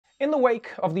In the wake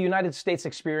of the United States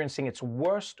experiencing its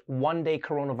worst one-day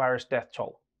coronavirus death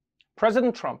toll,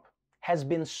 President Trump has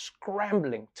been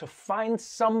scrambling to find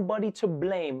somebody to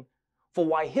blame for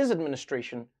why his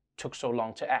administration took so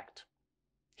long to act.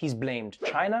 He's blamed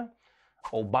China,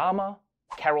 Obama,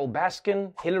 Carol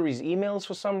Baskin, Hillary's emails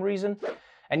for some reason,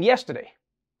 and yesterday,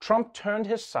 Trump turned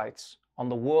his sights on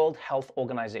the World Health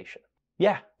Organization.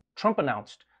 Yeah, Trump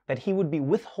announced that he would be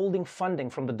withholding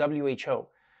funding from the WHO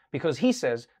because he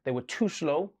says they were too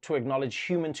slow to acknowledge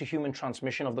human-to-human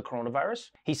transmission of the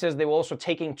coronavirus. He says they were also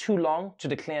taking too long to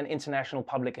declare an international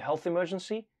public health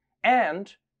emergency,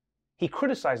 and he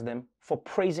criticized them for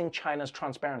praising China's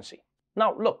transparency.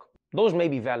 Now, look, those may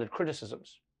be valid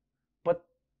criticisms, but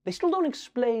they still don't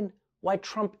explain why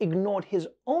Trump ignored his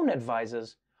own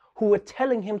advisors who were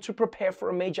telling him to prepare for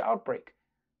a major outbreak.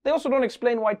 They also don't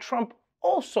explain why Trump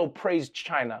also praised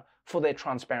China for their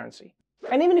transparency.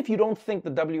 And even if you don't think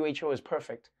the WHO is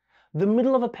perfect, the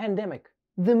middle of a pandemic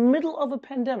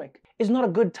is not a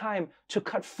good time to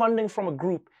cut funding from a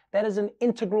group that is an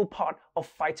integral part of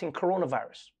fighting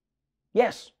coronavirus.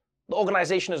 Yes, the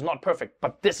organization is not perfect,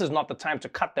 but this is not the time to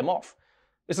cut them off.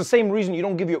 It's the same reason you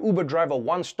don't give your Uber driver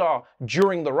 1 star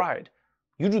during the ride.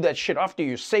 You do that shit after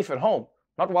you're safe at home,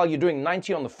 not while you're doing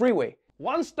 90 on the freeway.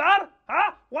 1 star?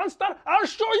 Huh? 1 star? I'll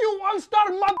show you 1 star,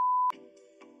 mother.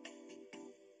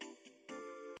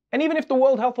 And even if the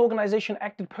World Health Organization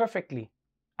acted perfectly,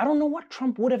 I don't know what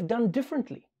Trump would have done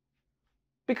differently.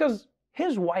 Because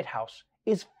his White House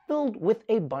is filled with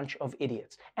a bunch of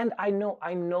idiots. And I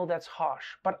know that's harsh,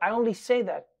 but I only say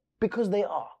that because they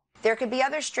are. There could be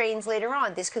other strains later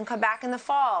on. This can come back in the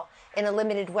fall in a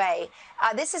limited way.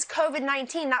 This is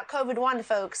COVID-19, not COVID-1,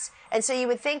 folks. And so you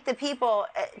would think the people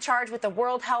charged with the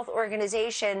World Health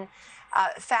Organization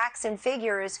facts and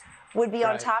figures would be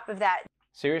on top of that.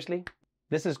 Seriously?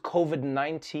 This is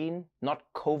COVID-19, not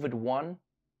COVID-1?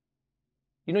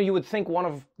 You know, you would think one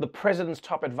of the president's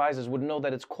top advisors would know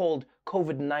that it's called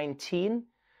COVID-19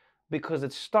 because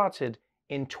it started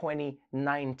in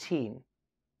 2019.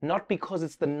 Not because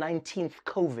it's the 19th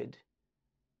COVID.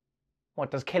 What,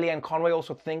 does Kellyanne Conway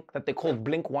also think that they called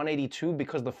Blink 182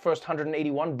 because the first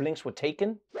 181 blinks were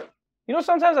taken? You know,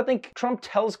 sometimes I think Trump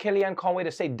tells Kellyanne Conway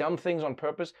to say dumb things on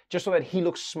purpose just so that he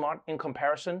looks smart in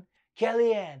comparison.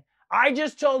 Kellyanne, I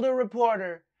just told a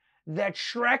reporter that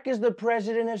Shrek is the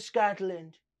president of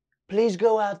Scotland. Please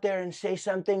go out there and say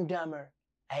something dumber.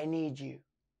 I need you.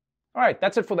 All right,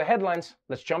 that's it for the headlines.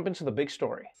 Let's jump into the big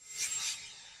story.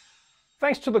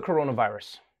 Thanks to the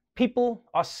coronavirus, people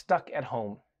are stuck at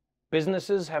home.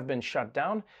 Businesses have been shut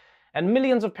down, and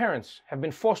millions of parents have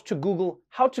been forced to Google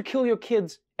how to kill your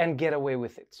kids and get away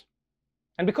with it.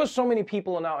 And because so many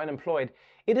people are now unemployed,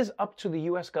 it is up to the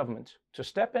US government to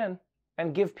step in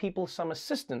and give people some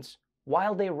assistance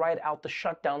while they ride out the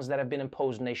shutdowns that have been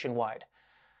imposed nationwide.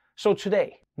 So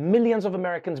today, millions of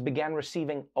Americans began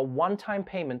receiving a one-time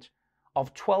payment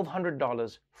of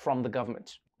 $1,200 from the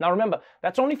government. Now remember,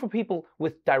 that's only for people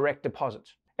with direct deposit.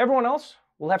 Everyone else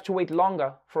will have to wait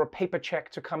longer for a paper check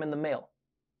to come in the mail.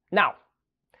 Now,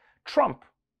 Trump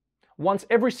wants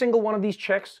every single one of these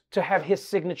checks to have his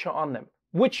signature on them,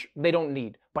 which they don't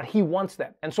need, but he wants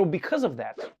that. And so because of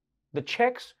that, the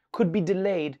checks could be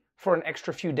delayed for an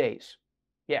extra few days.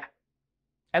 Yeah.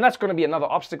 And that's going to be another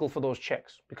obstacle for those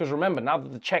checks. Because remember, now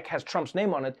that the check has Trump's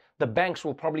name on it, the banks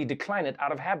will probably decline it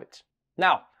out of habit.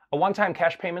 Now, a one-time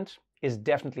cash payment is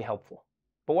definitely helpful.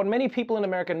 But what many people in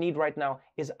America need right now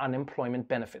is unemployment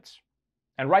benefits.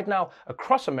 And right now,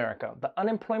 across America, the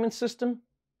unemployment system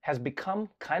has become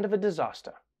kind of a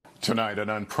disaster. Tonight, an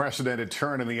unprecedented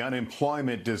turn in the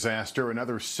unemployment disaster.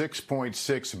 Another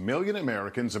 6.6 million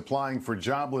Americans applying for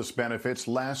jobless benefits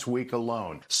last week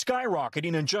alone.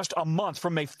 Skyrocketing in just a month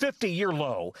from a 50-year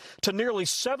low to nearly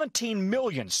 17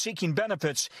 million seeking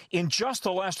benefits in just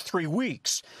the last 3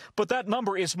 weeks. But that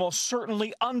number is most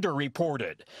certainly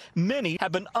underreported. Many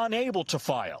have been unable to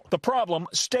file. The problem,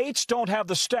 states don't have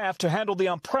the staff to handle the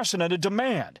unprecedented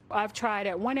demand. I've tried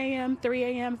at 1 a.m., 3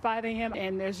 a.m., 5 a.m.,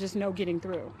 and there's just no getting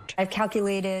through. I've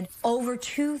calculated over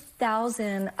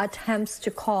 2,000 attempts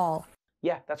to call.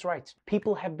 Yeah, that's right.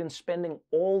 People have been spending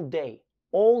all day,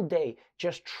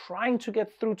 just trying to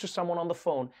get through to someone on the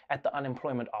phone at the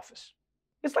unemployment office.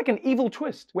 It's like an evil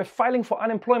twist where filing for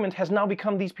unemployment has now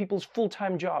become these people's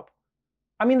full-time job.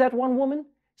 I mean, that one woman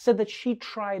said that she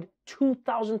tried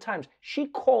 2,000 times. She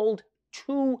called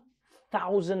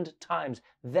 2,000 times.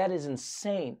 That is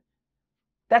insane.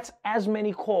 That's as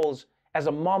many calls as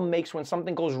a mom makes when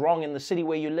something goes wrong in the city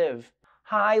where you live.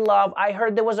 Hi, love. I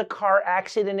heard there was a car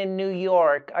accident in New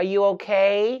York. Are you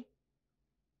okay?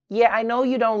 Yeah, I know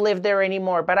you don't live there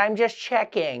anymore, but I'm just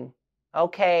checking.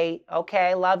 Okay,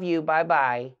 love you,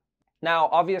 bye-bye. Now,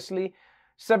 obviously,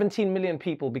 17 million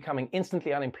people becoming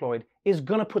instantly unemployed is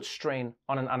going to put strain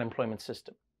on an unemployment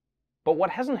system. But what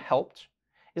hasn't helped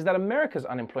is that America's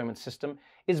unemployment system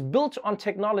is built on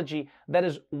technology that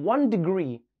is 1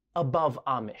 degree above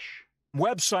Amish.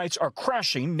 Websites are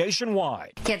crashing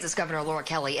nationwide. Kansas Governor Laura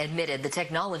Kelly admitted the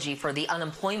technology for the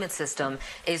unemployment system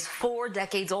is 4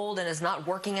 decades old and is not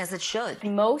working as it should.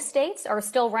 Most states are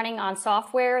still running on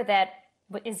software that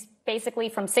is basically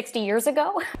from 60 years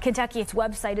ago. Kentucky's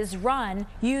website is run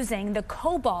using the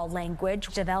COBOL language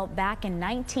developed back in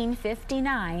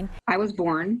 1959. I was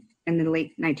born in the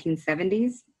late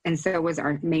 1970s, and so was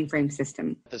our mainframe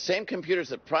system. The same computers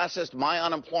that processed my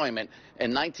unemployment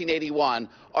in 1981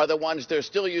 are the ones they're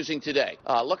still using today.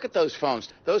 Look at those phones.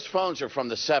 Those phones are from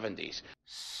the 70s.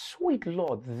 Sweet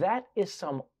Lord, that is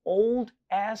some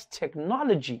old-ass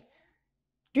technology.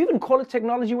 Do you even call it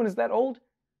technology when it's that old?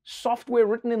 Software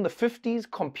written in the 50s,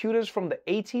 computers from the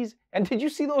 80s. And did you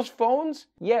see those phones?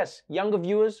 Yes, younger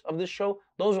viewers of this show,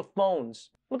 those are phones.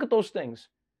 Look at those things.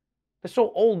 They're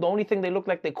so old, the only thing they look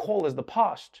like they call is the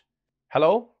past.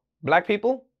 Hello? Black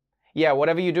people? Yeah,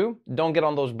 whatever you do, don't get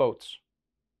on those boats.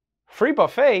 Free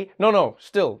buffet? No,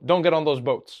 still, don't get on those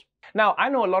boats. Now, I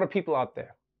know a lot of people out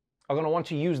there are going to want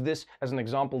to use this as an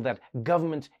example that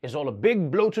government is all a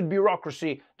big bloated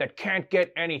bureaucracy that can't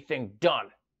get anything done.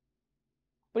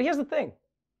 But here's the thing.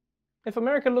 If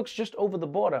America looks just over the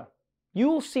border,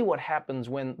 you'll see what happens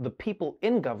when the people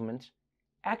in government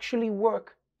actually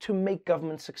work to make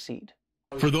government succeed.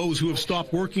 For those who have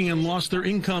stopped working and lost their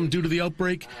income due to the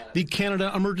outbreak, the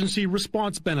Canada Emergency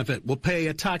Response Benefit will pay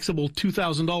a taxable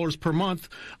 $2,000 per month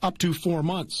up to 4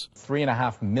 months.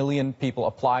 3.5 million people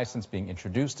apply since being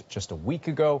introduced just a week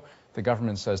ago. The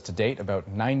government says to date about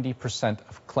 90%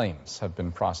 of claims have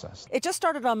been processed. It just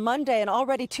started on Monday, and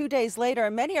already 2 days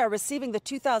later, many are receiving the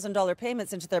 $2,000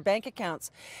 payments into their bank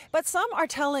accounts. But some are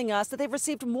telling us that they've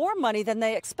received more money than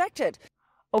they expected.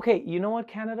 Okay, you know what,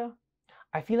 Canada?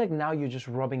 I feel like now you're just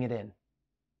rubbing it in.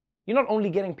 You're not only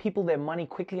getting people their money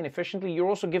quickly and efficiently, you're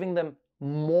also giving them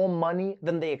more money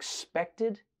than they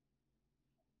expected.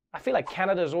 I feel like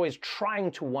Canada is always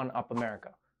trying to one-up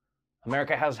America.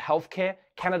 America has healthcare,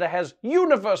 Canada has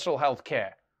universal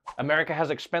healthcare. America has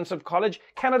expensive college,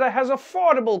 Canada has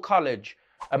affordable college.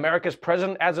 America's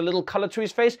president adds a little color to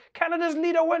his face, Canada's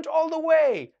leader went all the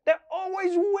way. They're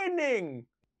always winning.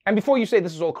 And before you say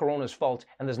this is all Corona's fault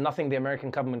and there's nothing the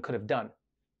American government could have done,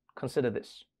 consider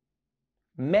this.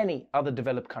 Many other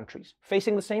developed countries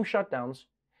facing the same shutdowns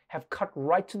have cut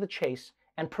right to the chase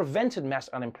and prevented mass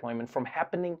unemployment from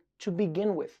happening to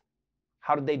begin with.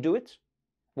 How did they do it?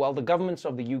 Well, the governments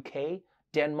of the UK,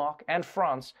 Denmark, and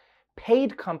France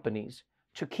paid companies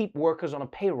to keep workers on a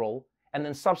payroll and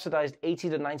then subsidized 80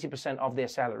 to 90% of their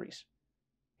salaries.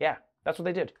 Yeah, that's what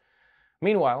they did.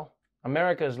 Meanwhile,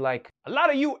 America's like, a lot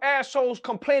of you assholes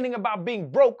complaining about being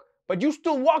broke, but you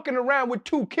still walking around with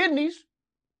 2 kidneys.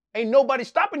 Ain't nobody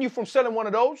stopping you from selling one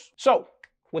of those. So,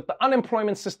 with the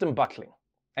unemployment system buckling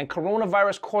and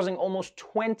coronavirus causing almost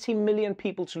 20 million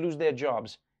people to lose their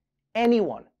jobs,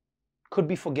 anyone could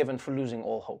be forgiven for losing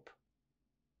all hope.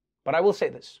 But I will say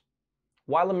this.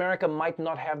 While America might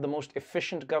not have the most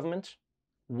efficient government,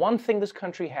 one thing this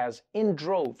country has in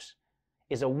droves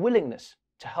is a willingness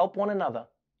to help one another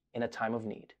in a time of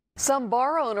need. Some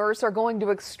bar owners are going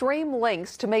to extreme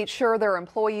lengths to make sure their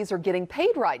employees are getting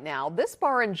paid right now. This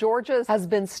bar in Georgia has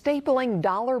been stapling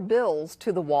dollar bills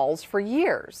to the walls for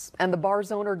years, and the bar's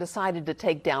owner decided to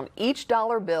take down each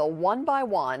dollar bill one by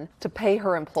one to pay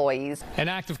her employees. An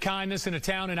act of kindness in a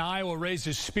town in Iowa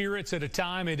raises spirits at a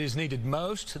time it is needed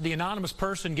most. The anonymous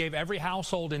person gave every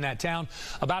household in that town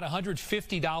about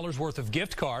 $150 worth of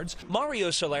gift cards.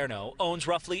 Mario Salerno owns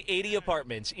roughly 80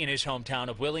 apartments in his hometown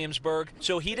of Williamsburg,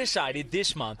 so he decided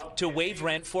this month to waive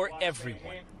rent for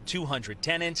everyone. 200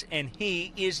 tenants, and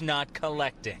he is not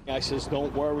collecting. I says,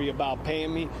 don't worry about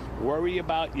paying me. Worry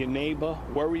about your neighbor.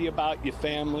 Worry about your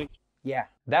family. Yeah,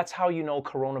 that's how you know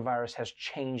coronavirus has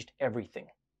changed everything.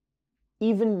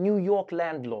 Even New York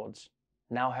landlords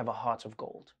now have a heart of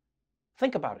gold.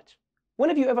 Think about it. When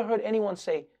have you ever heard anyone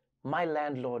say, my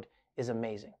landlord is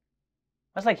amazing?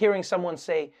 That's like hearing someone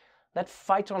say, that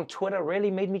fight on Twitter really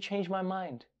made me change my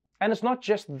mind. And it's not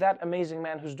just that amazing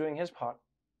man who's doing his part.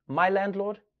 My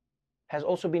landlord has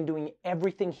also been doing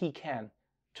everything he can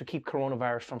to keep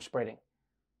coronavirus from spreading.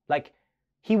 Like,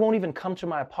 he won't even come to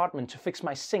my apartment to fix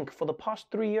my sink for the past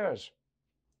 3 years.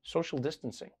 Social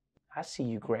distancing. I see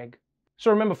you, Greg. So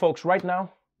remember, folks, right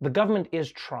now, the government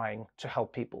is trying to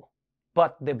help people,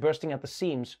 but they're bursting at the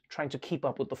seams trying to keep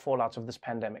up with the fallouts of this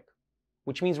pandemic,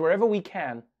 which means wherever we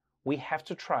can, we have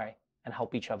to try and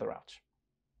help each other out.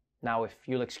 Now, if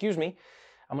you'll excuse me,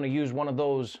 I'm going to use one of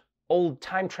those old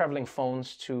time-traveling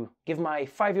phones to give my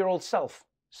 5-year-old self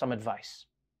some advice.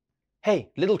 Hey,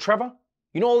 little Trevor,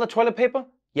 you know all the toilet paper?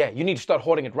 Yeah, you need to start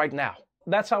hoarding it right now.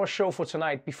 That's our show for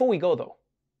tonight. Before we go though,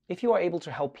 if you are able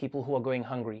to help people who are going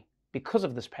hungry because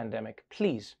of this pandemic,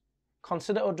 please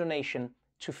consider a donation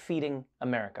to Feeding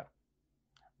America.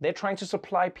 They're trying to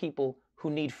supply people who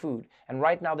need food, and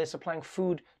right now they're supplying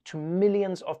food to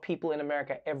millions of people in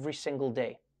America every single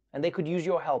day. And they could use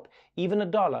your help. Even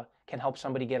 $1 can help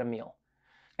somebody get a meal.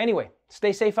 Anyway,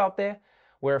 stay safe out there,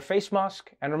 wear a face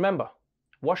mask, and remember,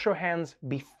 wash your hands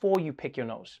before you pick your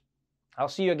nose. I'll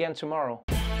see you again tomorrow.